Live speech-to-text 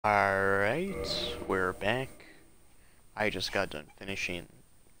Alright, we're back. I just got done finishing,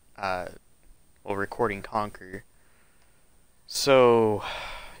 recording Conquer. So,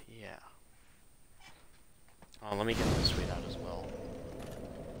 yeah. Oh, let me get this tweet out as well.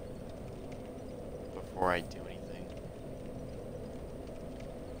 Before I do anything.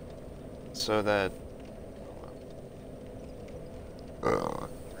 So that...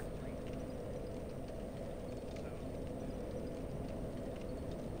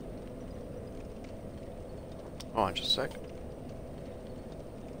 Hold on just a sec.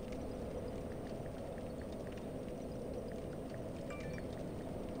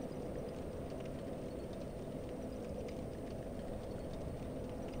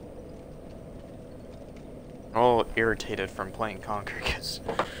 I'm all irritated from playing Conquer because,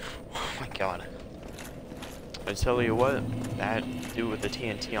 oh my god. I tell you what, that dude with the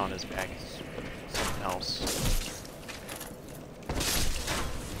TNT on his back is something else.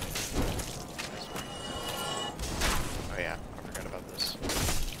 Oh yeah, I forgot about this.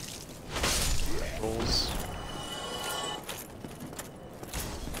 Rules.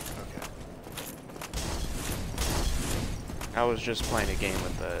 Okay. I was just playing a game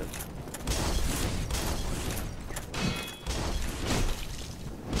with the...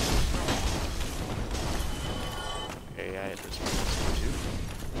 Okay, I had this one too.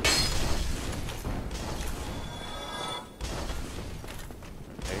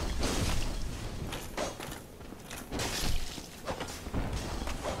 Okay.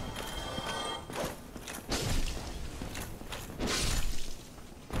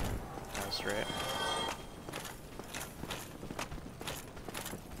 That's right.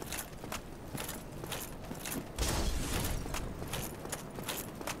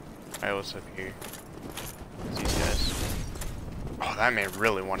 Alright, what's up here? It's these guys. Oh, that man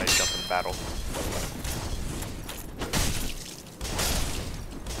really wanted to jump in battle.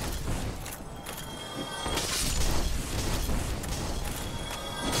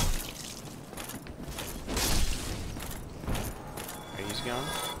 Okay, he's gone.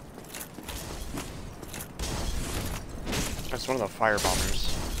 That's one of the fire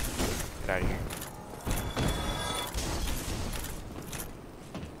bombers. Get out of here.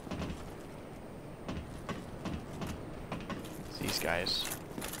 It's these guys.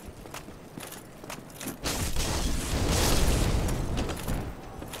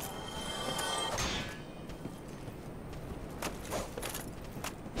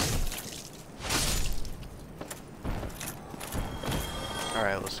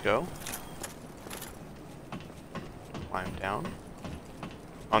 Alright, let's go. Climb down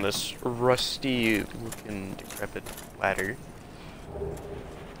on this rusty looking decrepit ladder.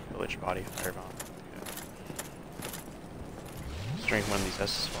 Village body firebomb. Okay. Strength one of these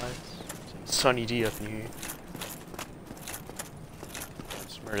SS flags. Sunny D up in here.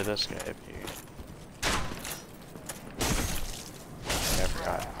 Let's murder this guy up here. I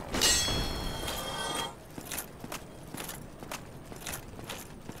forgot.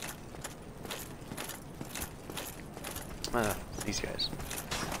 These guys.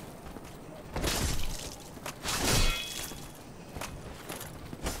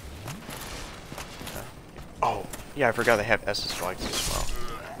 Oh, yeah, I forgot they have SS flags as well.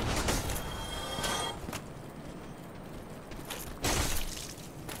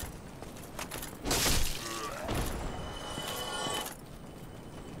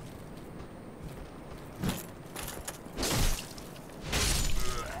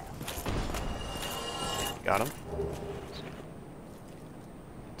 Got him.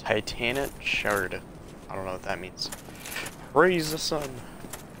 Titanic Shard. I don't know what that means. Praise the sun.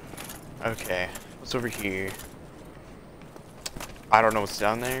 Okay, what's over here? I don't know what's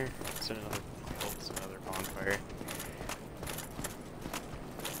down there. It's another. I hope it's another bonfire.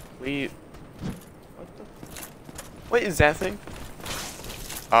 What the? What is that thing?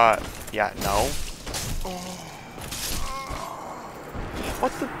 Yeah, no.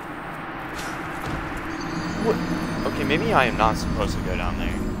 What the? What? Okay, maybe I am not supposed to go down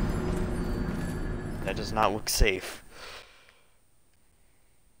there. That does not look safe.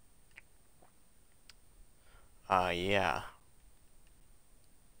 Yeah.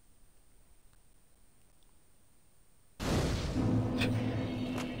 I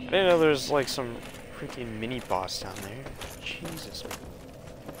didn't know there's like some freaking mini boss down there. Jesus.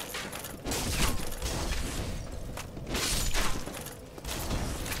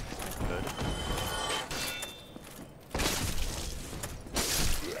 Good.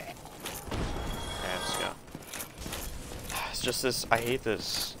 It's just this, I hate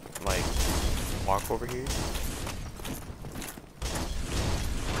this, like, walk over here.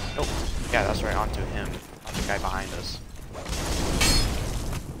 Nope. Yeah, that's right, onto him. Not the guy behind us.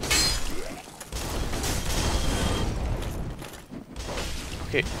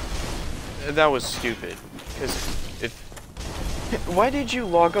 Okay, that was stupid. Because if... Why did you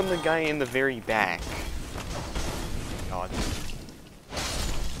log on the guy in the very back? God.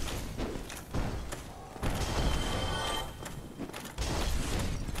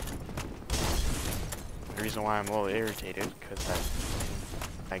 The reason why I'm a little irritated, because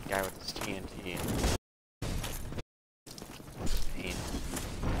that guy with his TNT. Pain.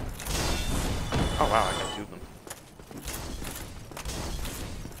 Oh wow, I got two of them.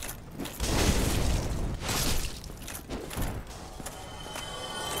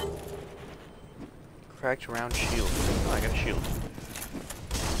 Cracked round shield. Oh, I got a shield.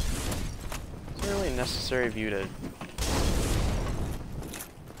 It's really a necessary view to...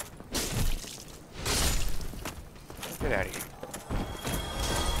 Get out of here.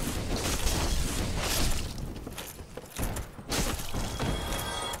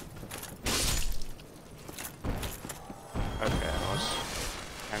 Okay,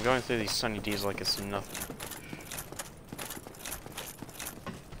 I'm going through these Sunny D's like it's nothing.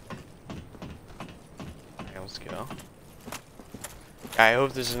 Okay, let's go. I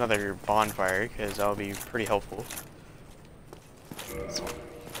hope there's another bonfire, because that'll be pretty helpful.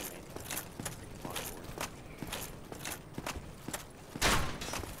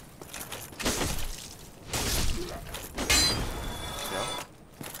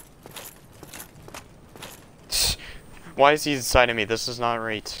 Why is he inside of me? This is not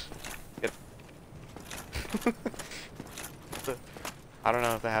right. Yep. I don't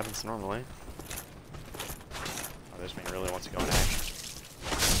know if that happens normally. Oh, this man really wants to go in action.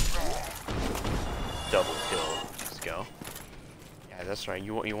 Double kill. Let's go. Yeah, that's right.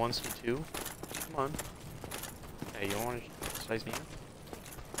 You want some too? Come on. Hey, you want to size me up?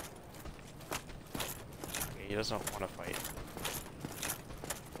 Okay, he doesn't want to fight.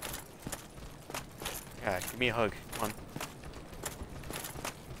 Yeah, give me a hug. Come on.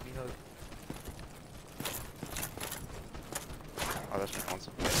 Give me a hug. Oh, that's what I want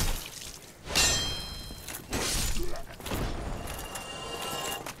some fight.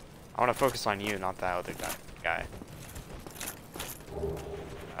 I want to focus on you, not that other guy.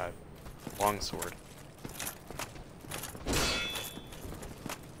 Longsword.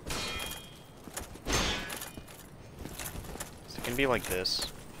 So it can be like this.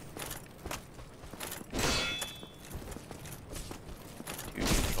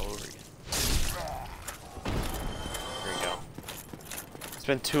 It's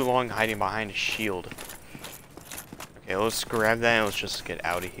been too long hiding behind a shield. Okay, let's grab that and let's just get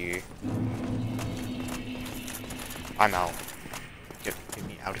out of here. I'm out. Get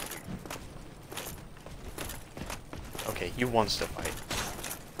me out of here. Okay, he wants to fight.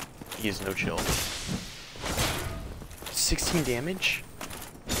 He is no chill. 16 damage?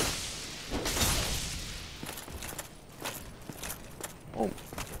 Oh,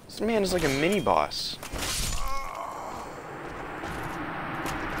 this man is like a mini boss.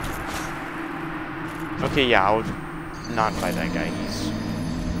 Okay, yeah, I would not fight that guy.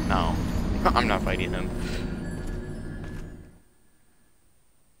 No. I'm not fighting him.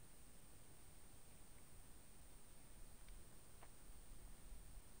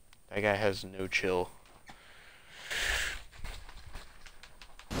 That guy has no chill.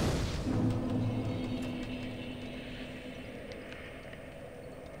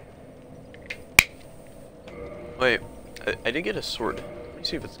 Wait, I did get a sword. Let me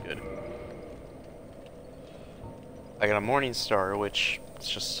see if it's good. I got a Morning Star, which is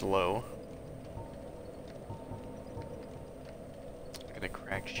just slow. I got a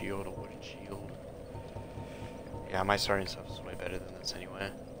cracked shield, a wooden shield. Yeah, my starting stuff is way better than this anyway.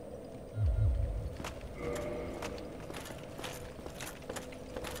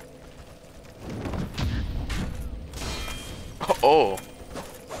 Oh!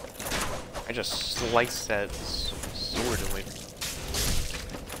 I just sliced that sword away.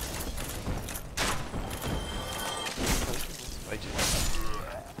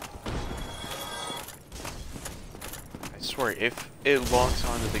 I swear, if it locks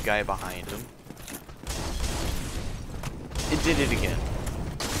onto the guy behind him, it did it again.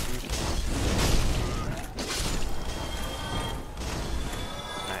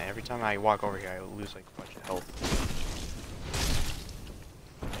 Every time I walk over here, I lose like a bunch of health.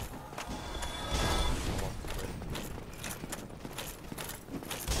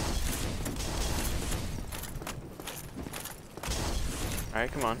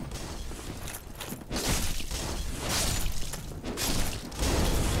 Alright, come on.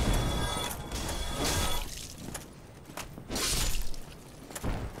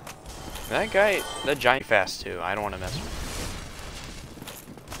 That guy, that giant fast too. I don't want to mess with him.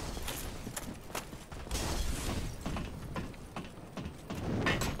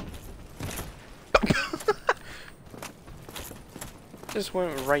 Just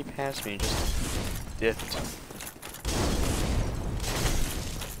went right past me, just dipped.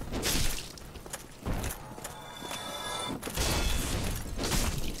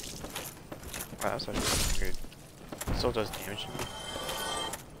 Wow, that's actually weird. Still does damage to me.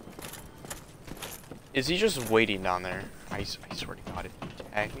 Is he just waiting down there? I swear to God, if he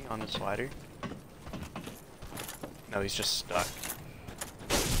attacked me on this ladder. No, he's just stuck.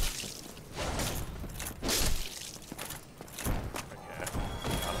 Okay.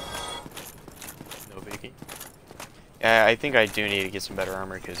 No biggie. Yeah, I think I do need to get some better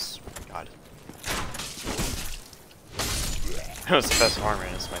armor because, God. That was the best armor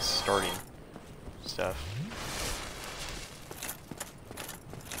and it's my starting stuff.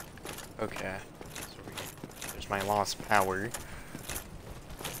 Okay. There's my lost power.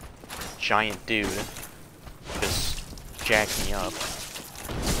 Giant dude. Just jack me up.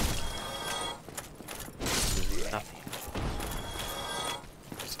 Nothing.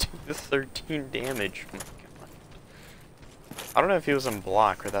 Just took the 13 damage. Oh my God. I don't know if he was in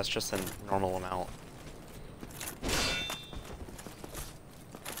block or that's just a normal amount.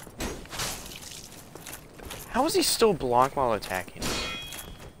 How is he still blocked while attacking?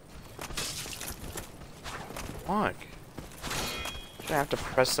 Fuck. Should I have to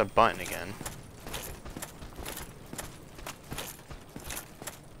press the button again?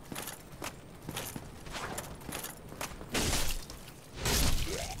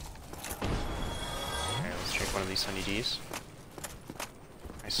 Okay, let's check one of these Sunny Ds.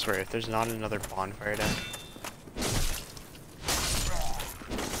 I swear, if there's not another bonfire down.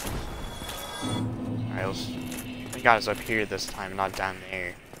 Alright, let's. We got us up here this time, not down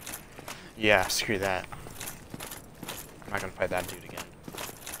there. Yeah, screw that. I'm not gonna fight that dude again.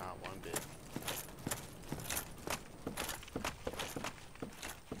 Not one bit.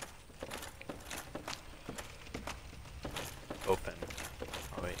 Open.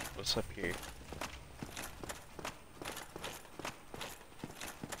 Oh wait, what's up here?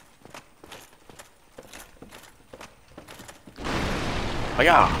 Oh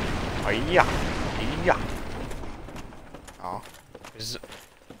yeah! Oh yeah! Yeah! Oh.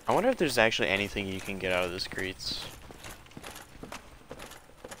 I wonder if there's actually anything you can get out of this crates.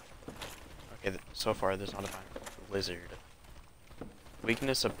 Okay, so far there's not a lizard.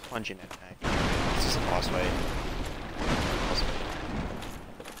 Weakness of plunging attack. This is a boss fight. Boss fight.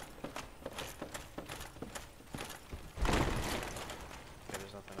 Okay,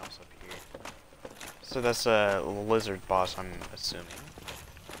 there's nothing else up here. So that's a lizard boss, I'm assuming.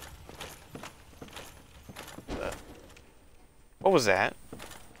 What was that?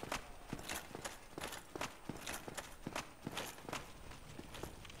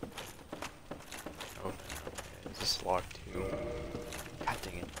 Oh, is this locked too? God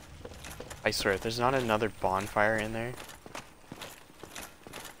dang it. I swear, if there's not another bonfire in there.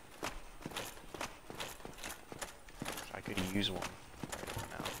 I could use one right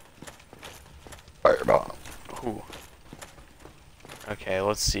now. Fireball. Ooh. Okay,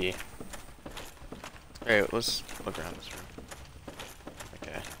 let's see. Alright, let's look around this room.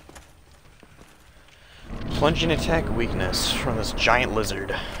 Plunging attack weakness from this giant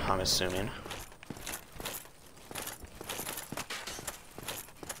lizard, I'm assuming.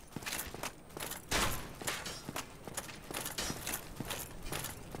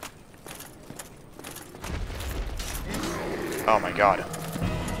 Oh my God.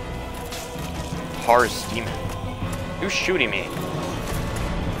 Har's demon. Who's shooting me?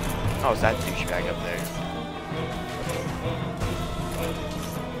 Oh, is that douchebag up there?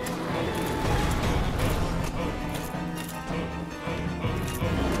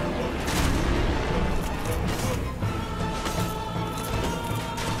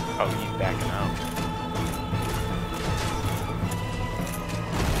 Oh, he's backing out.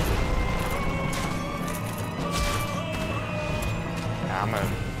 Yeah, I'm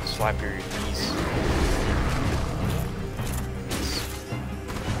gonna slap your knees.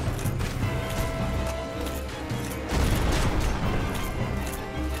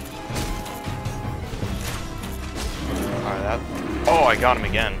 Alright, that. Oh, I got him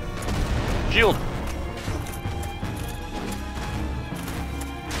again. Shield!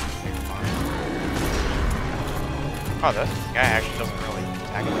 Oh, this guy actually doesn't really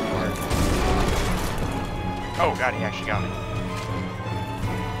attack him anymore. Oh God, he actually got me.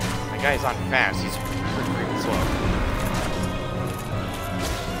 That guy's on fast, he's pretty slow.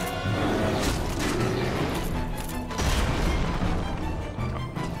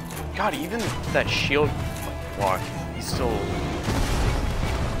 God, even that shield block, he's still...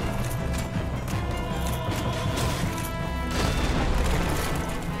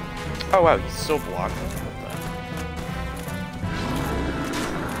 Oh wow, he's still blocked.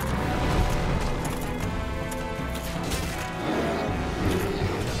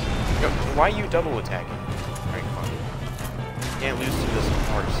 Why are you double attacking? Alright, come on. Can't lose to this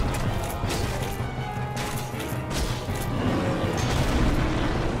first.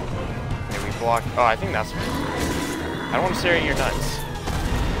 Okay, we blocked. Oh, I think that's. I don't want to stare at your nuts.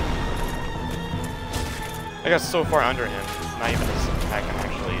 I got so far under him. Not even his attack can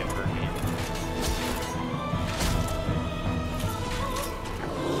actually hurt me.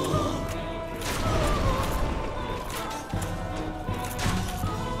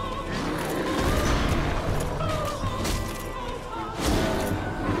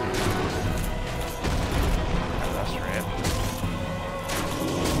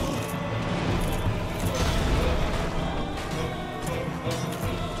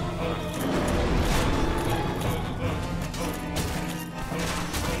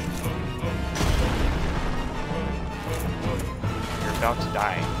 About to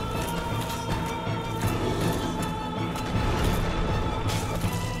die.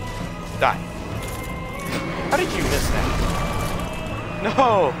 Die. How did you miss that?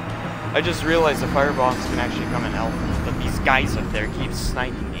 No! I just realized the firebombs can actually come in alpha, but these guys up there keep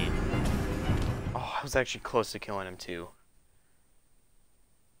sniping me. Oh, I was actually close to killing him too.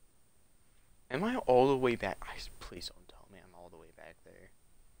 Am I all the way back? Please don't tell me I'm all the way back there.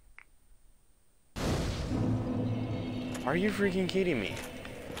 Are you freaking kidding me?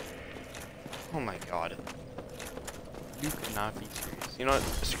 Oh my god. You cannot be serious. You know what?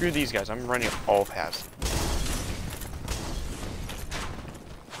 Screw these guys. I'm running all past.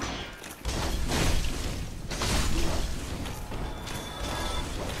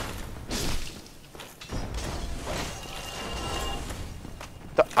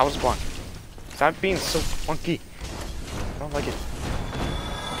 I was blind. Stop being so funky. I don't like it.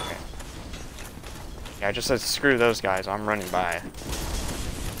 Yeah, I just said screw those guys, I'm running by.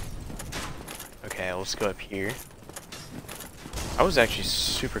 Okay, let's go up here. I was actually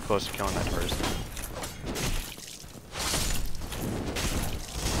super close to killing that person.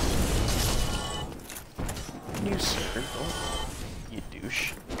 You sir, don't you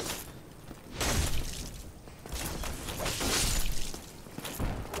douche.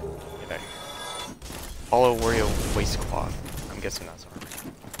 Get back here. Hollow Wario waistcloth. I'm guessing that's armor.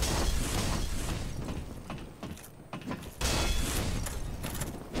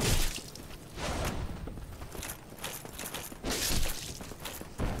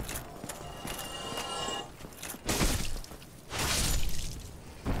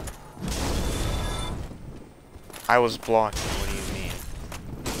 I was blocking, what do you mean?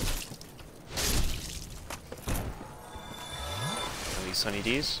 At least Sunny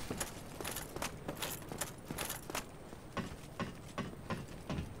D's?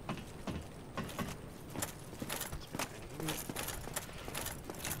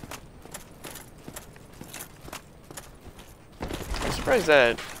 I'm surprised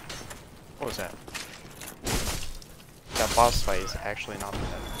that... What was that? That boss fight is actually not that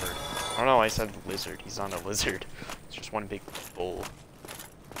hard. I don't know why I said lizard. He's not a lizard. It's just one big bull.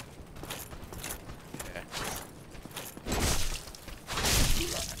 Okay.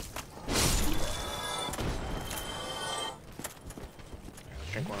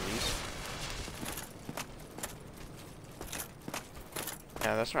 Let's drink one of these.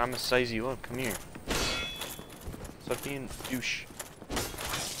 Yeah, that's right. I'm gonna size you up. Come here. Stop being a douche.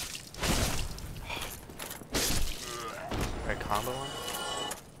 Right, combo one?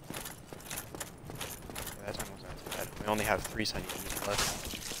 That time wasn't as bad. We only have 3 seconds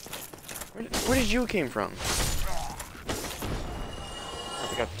left. Where did you came from? Oh,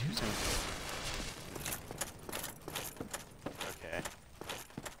 we got 2 seconds. Okay.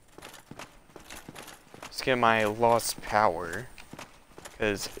 Let's get my lost power.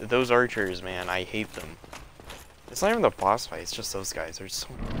 Because those archers, man, I hate them. It's not even the boss fight, it's just those guys. They're so...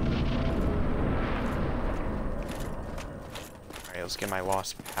 Alright, let's get my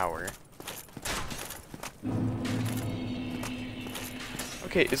lost power.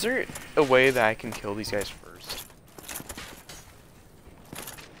 Okay, is there a way that I can kill these guys first?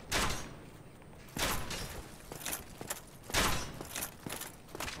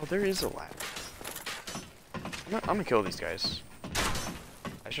 Oh, there is a ladder. I'm gonna kill these guys.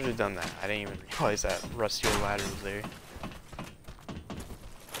 I should have done that. I didn't even realize that rusty old ladder was there.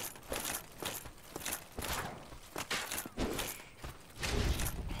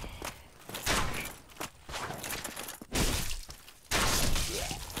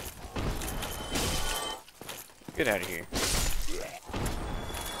 Get out of here.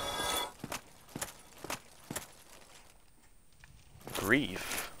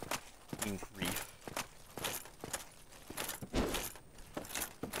 Grief? I mean grief.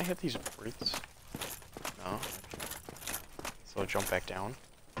 I hit these birds? No. So I'll jump back down.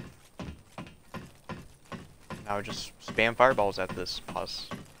 Now just spam fireballs at this pus.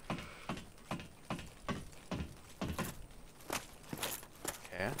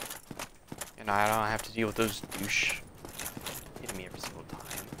 Okay. And I don't have to deal with those douche hitting me every single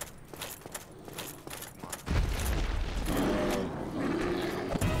time. Come on.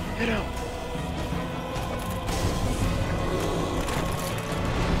 Hit him!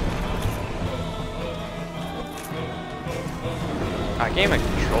 I can't even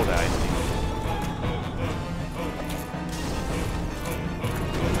control that, I think.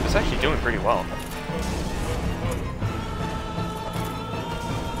 It's actually doing pretty well.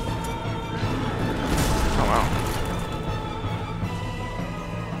 Oh wow.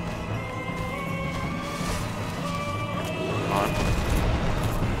 Come on.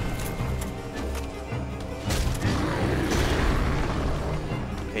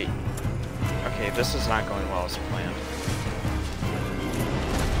 Okay. Okay, this is not going well as planned.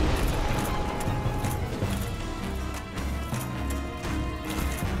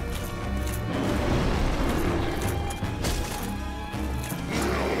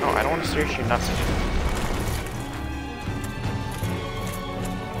 I don't want to search your nuts again.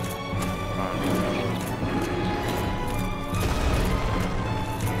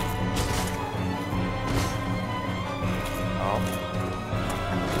 Oh.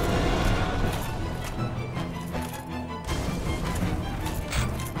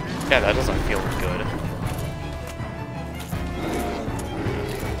 Yeah, that doesn't feel good.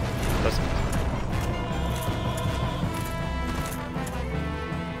 Doesn't.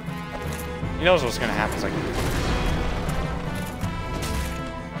 He knows what's gonna happen. It's like,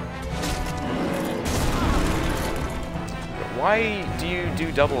 why do you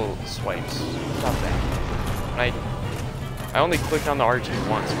do double swipes? Stop that. I only clicked on the R2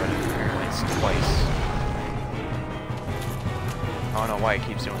 once, but apparently it's twice. I don't know why it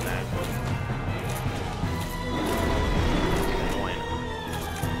keeps doing that. It's annoying.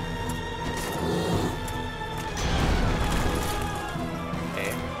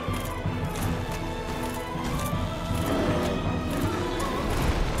 Okay.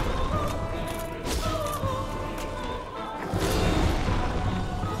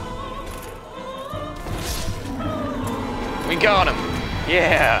 We got him!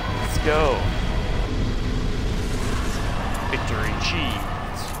 Yeah! Let's go! Victory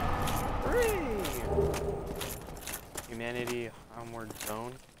cheese! Hooray! Humanity, onward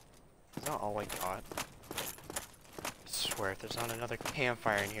zone. Is that all I got? I swear, if there's not another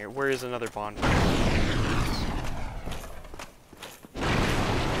campfire in here, where is another bonfire?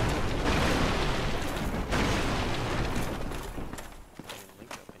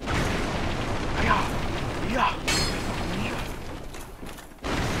 Yeah!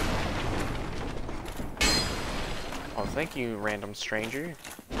 Oh, thank you, random stranger.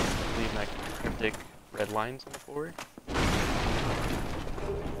 Leave my cryptic red lines on the floor. What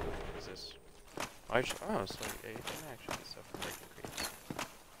is this? Oh, so you can actually get stuff from breaking crates.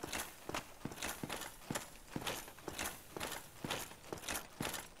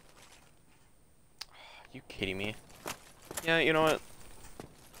 Are you kidding me? Yeah, you know what?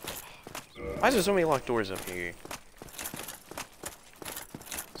 Why is there so many locked doors up here?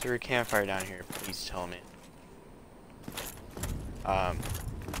 Is there a campfire down here? Please tell me.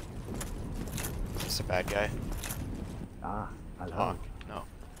 Is this a bad guy? Ah, hello. Talk. No.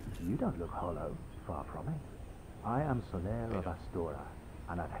 You don't look hollow. Far from it. I am Soler of Astora,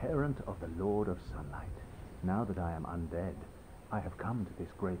 an adherent of the Lord of Sunlight. Now that I am undead, I have come to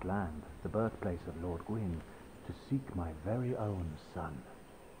this great land, the birthplace of Lord Gwyn, to seek my very own son.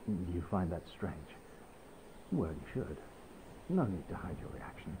 You find that strange? Well, you should. No need to hide your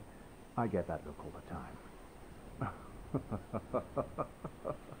reaction. I get that look all the time.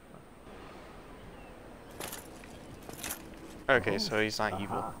 Okay, so he's not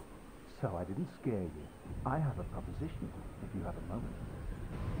evil. Aha. So I didn't scare you. I have a proposition, if you have a moment.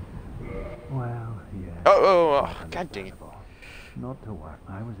 Well, yeah. Oh, god dang it. Not to worry,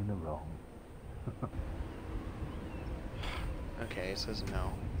 I was in the wrong. Okay, it says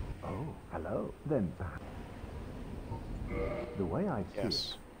no. Oh, hello. Then perhaps. The way I see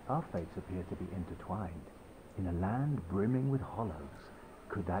it, our fates appear to be intertwined. In a land brimming with hollows,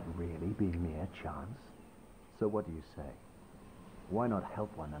 could that really be mere chance? So what do you say? Why not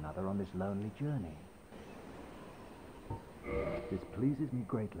help one another on this lonely journey? This pleases me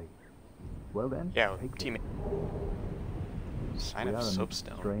greatly. Well then, Yeah, teammate. Sign we of are amidst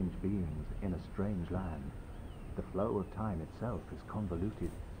soapstone. strange beings in a strange land. The flow of time itself is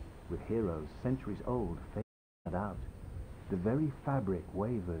convoluted, with heroes centuries old faded out. The very fabric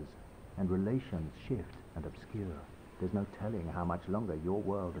wavers, and relations shift and obscure. There's no telling how much longer your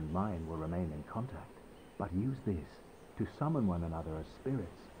world and mine will remain in contact. But use this to summon one another as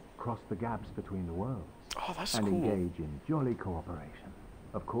spirits, cross the gaps between the worlds, Oh, that's and cool. engage in jolly cooperation.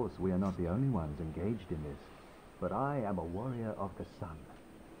 Of course, we are not the only ones engaged in this, but I am a warrior of the sun.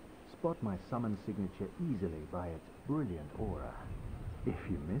 Spot my summon signature easily by its brilliant aura. If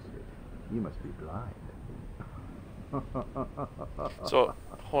you miss it, you must be blind. So,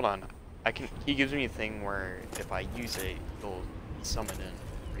 hold on. He gives me a thing where if I use it, he'll be summoned and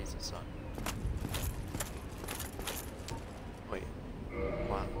raise the sun. Wait.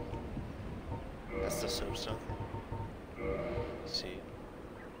 Hold on. That's the soapstone thing. Let's see.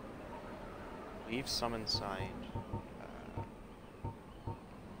 Leave summon sign.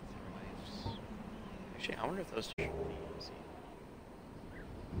 Actually, I wonder if those two should be easy.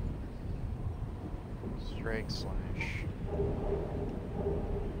 Strike slash.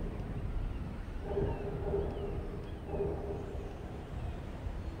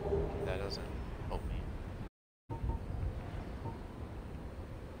 That doesn't help me.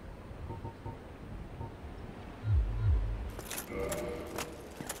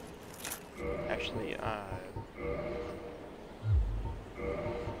 Actually, do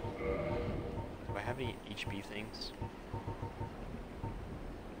I have any HB things?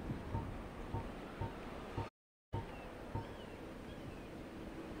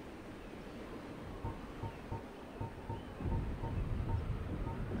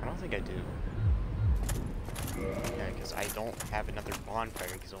 I don't think I do. Yeah, because I don't have another bonfire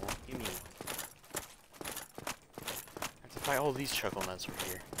because it won't give me one. I have to fight all these chuckle nuts over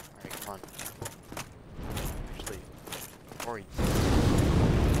here. Alright, come on. Actually, before we...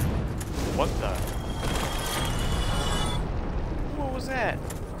 What the? What was that?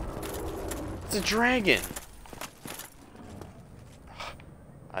 It's a dragon!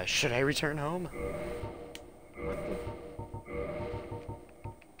 Should I return home? What the...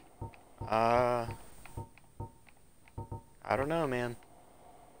 I don't know, man.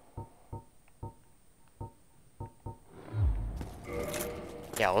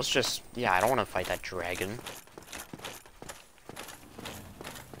 Yeah, let's just... Yeah, I don't want to fight that dragon.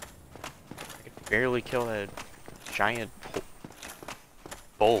 I could barely kill that giant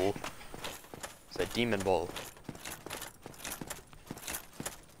bull. It's a demon bull.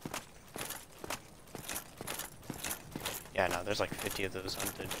 Yeah, no, there's like 50 of those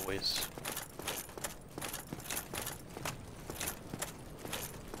undead boys.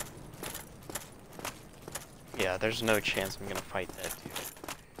 Yeah, there's no chance I'm gonna fight that dude.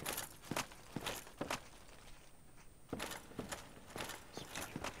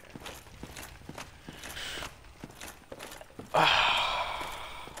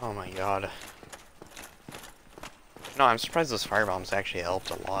 Oh my god. No, I'm surprised those firebombs actually helped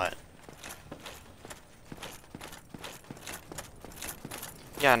a lot.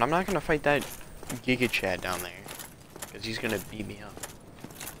 Yeah, and I'm not gonna fight that Giga Chad down there. Because he's gonna beat me up.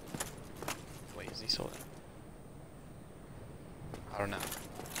 Wait, is he still there? I don't know.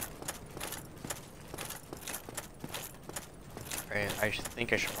 Right, I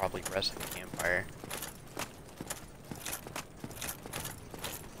think I should probably rest at the campfire.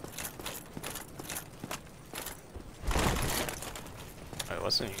 Wait,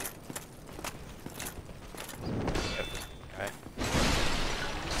 what's in here? Yep, okay.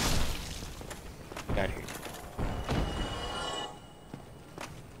 Got here.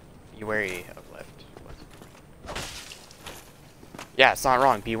 Be wary of left. What? Yeah, it's not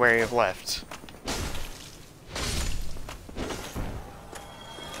wrong. Be wary of left.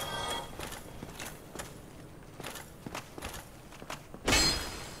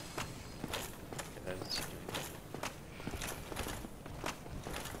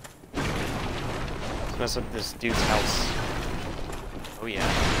 Let's mess up this dude's house. Oh yeah.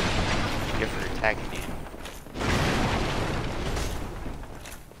 Good for attacking me.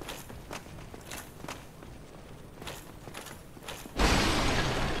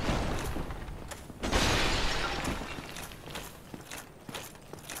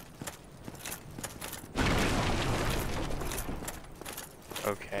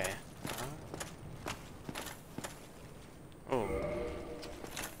 Okay. Oh.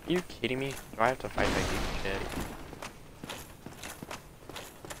 Are you kidding me? Do I have to fight that Giga Chad?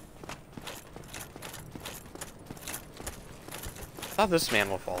 I thought this man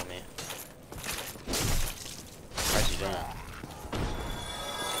will follow me. Why is he doing that?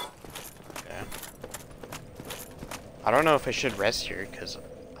 Okay. I don't know if I should rest here, because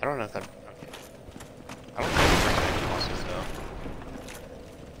I don't know if that... Okay. I don't think I can bring back bosses, though.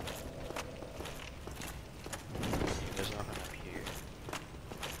 There's nothing up here.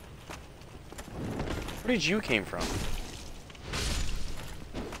 Where did you came from?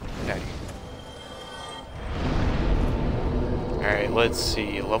 Get out of here. let's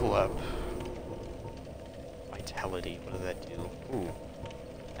see. Level up. Vitality. What does that do? Ooh.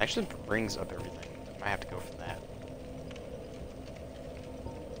 Actually brings up everything. Might have to go for that.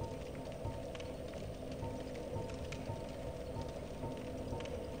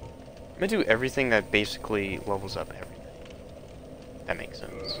 I'm gonna do everything that basically levels up everything. That makes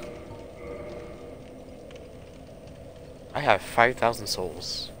sense. I have 5,000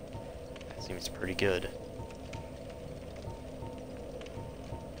 souls. That seems pretty good.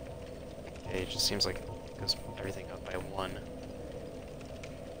 Okay, it just seems like it goes everything up by 1.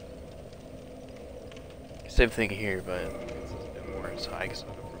 Same thing here, but it's a bit more, so I guess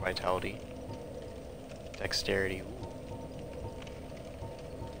I'll go for vitality. Dexterity.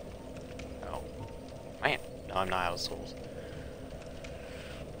 Oh. Man. No, I'm not out of souls.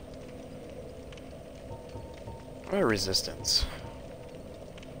 What about resistance?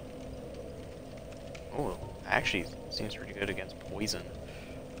 Oh, actually seems pretty good against poison.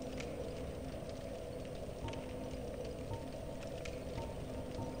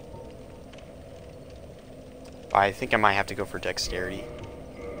 I think I might have to go for dexterity.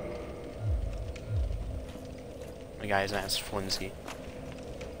 My guy isn't as flimsy.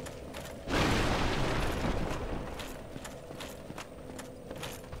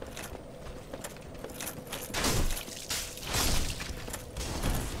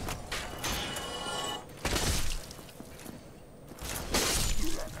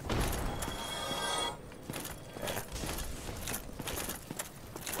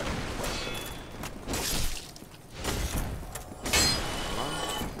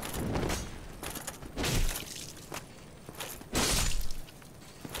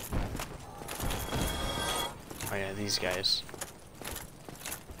 Oh yeah, these guys.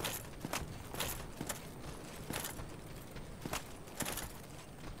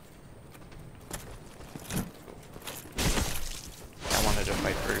 I wanted to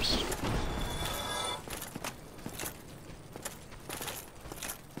fight first.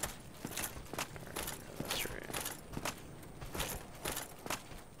 That's right.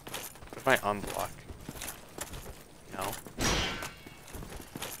 What if I unblock? No.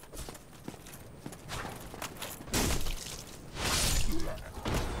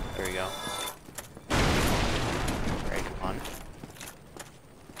 There we go. Alright, come on.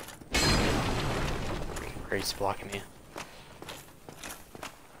 Grace blocking me.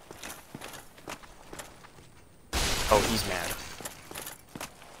 Oh, he's mad.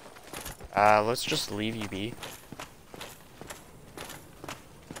 Let's just leave you be.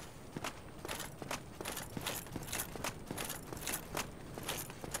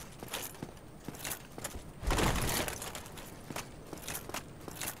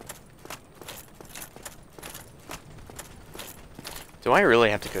 Do I really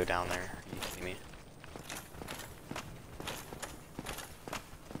have to go down there? Are you kidding me?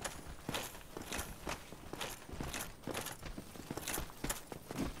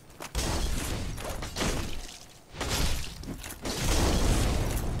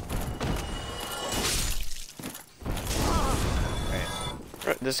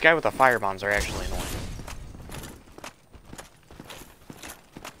 Right. This guy with the fire bombs are actually annoying.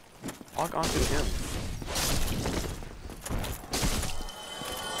 Log onto him.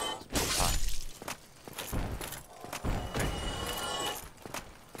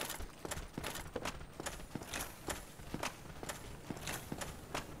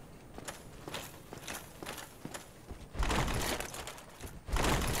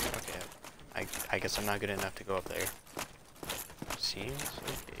 I guess I'm not good enough to go up there. Seems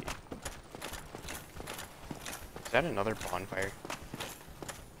okay. Is that another bonfire?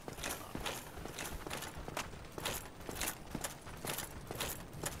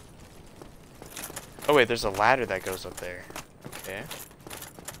 Oh wait, there's a ladder that goes up there. Okay.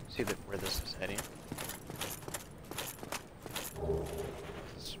 See where this is heading.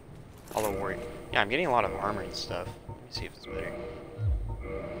 Hollow Warrior. Yeah, I'm getting a lot of armor and stuff. Let me see if it's better.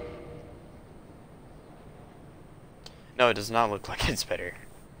 No, it does not look like it's better.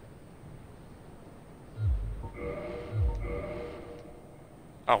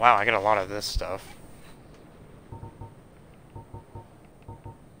 Oh wow, I got a lot of this stuff.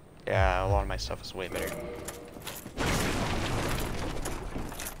 Yeah, a lot of my stuff is way better.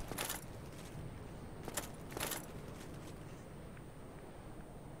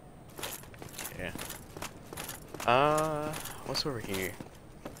 Yeah. What's over here?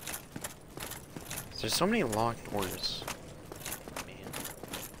 There's so many locked doors. Man.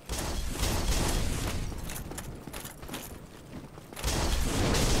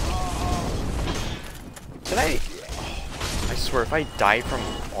 Did I? Oh, I swear, if I die from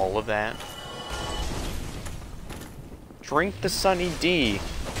all of that, Drink the Sunny D.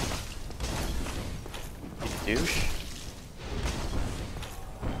 You douche.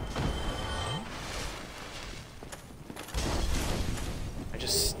 I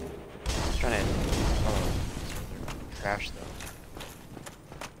just was trying to. Oh, trash though.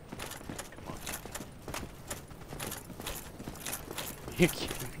 Come on. You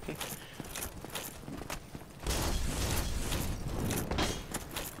kidding me?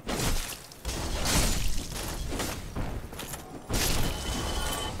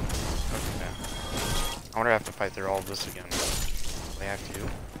 I wonder if I have to fight through all of this again. They have to.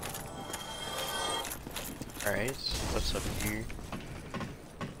 Alright, what's up here?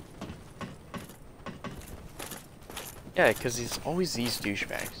 Yeah, because he's always these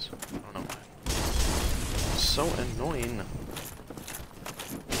douchebags. I don't know why. It's so annoying.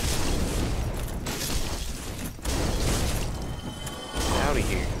 Get out of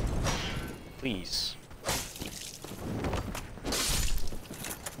here. Please.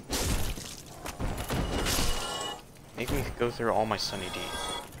 Make me go through all my Sunny D.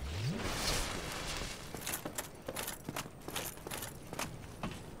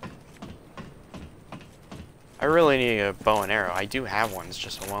 I really need a bow and arrow. I do have one, it's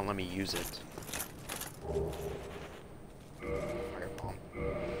just it won't let me use it. Firebomb.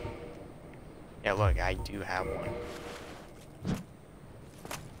 Yeah, look, I do have one.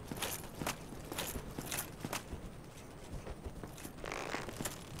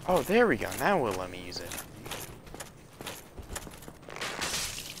 Oh, there we go. Now it will let me use it.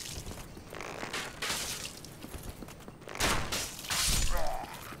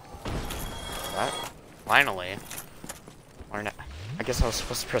 Finally. Or not. I guess I was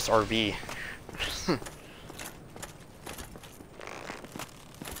supposed to press RB.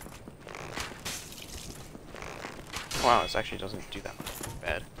 Wow, this actually doesn't do that much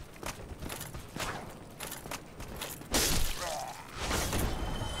bad.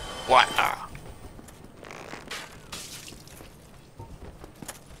 What? Ah.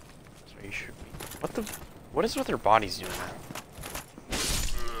 That's where you should be. What the? What is with their bodies doing that?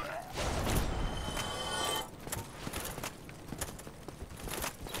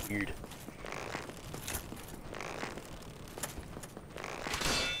 Weird.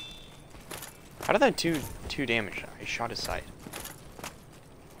 How did that do 2 damage? I shot his side.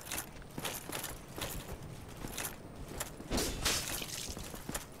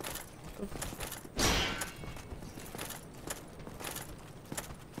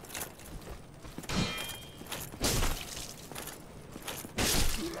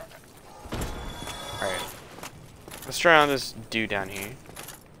 Alright. Let's try on this dude down here.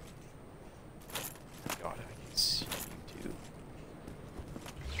 God, I can see you too.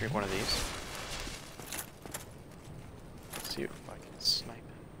 Let's drink one of these. Let's see if I can snipe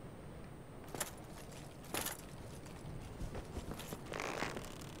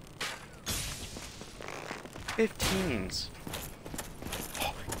him. 15s.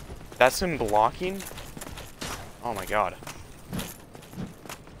 Oh, that's him blocking? Oh my god.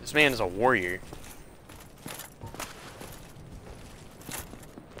 This man is a warrior.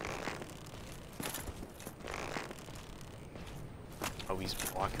 Oh, he's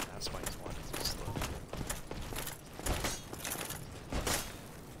blocking, that's why he's blocking so slow.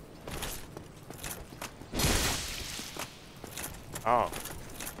 Oh.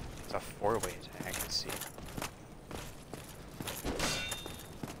 It's a 4-way attack, I see.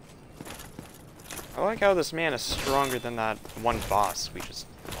 I like how this man is stronger than that one boss we just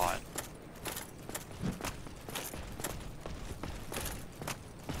fought.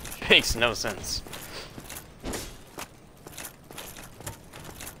 Makes no sense. Yeah,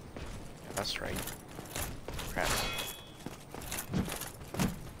 that's right. Crap.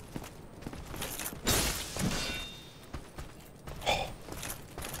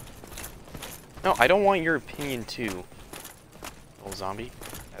 No, I don't want your opinion too. Little zombie.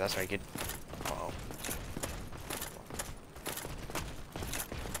 Yeah, that's right, get. Uh-oh.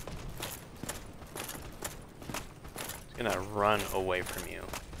 He's gonna run away from you.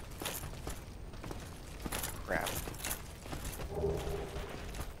 Crap.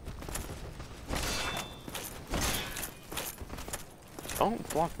 Don't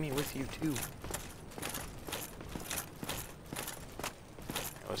block me with you too.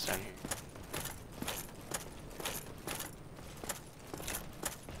 Okay, what's down here?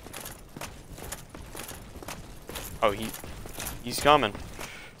 Oh, he's coming.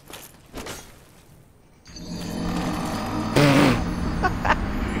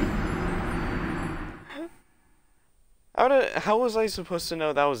 How was I supposed to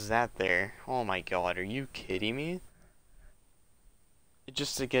know that was that there? Oh my god, are you kidding me?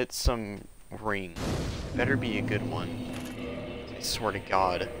 Just to get some ring. Better be a good one. I swear to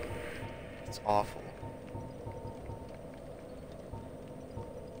God. It's awful.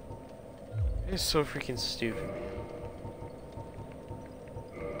 It's so freaking stupid, man.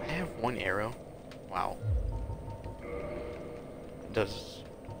 I have one arrow. Wow. It does.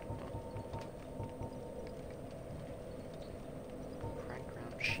 Crack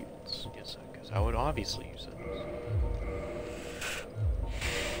ground shields. Yes, because I would obviously use those.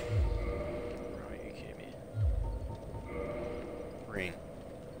 Are you kidding me? Ring.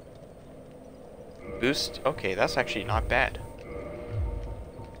 Boost. Okay, that's actually not bad.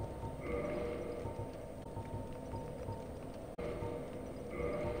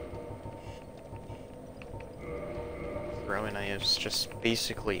 Throwing knives, just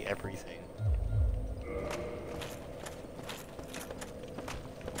basically everything.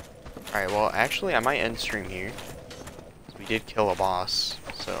 Alright, well, actually, I might end stream here. We did kill a boss,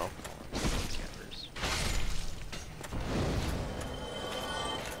 so.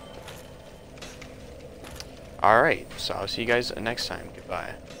 Alright, so I'll see you guys next time.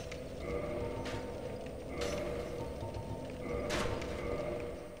 Goodbye.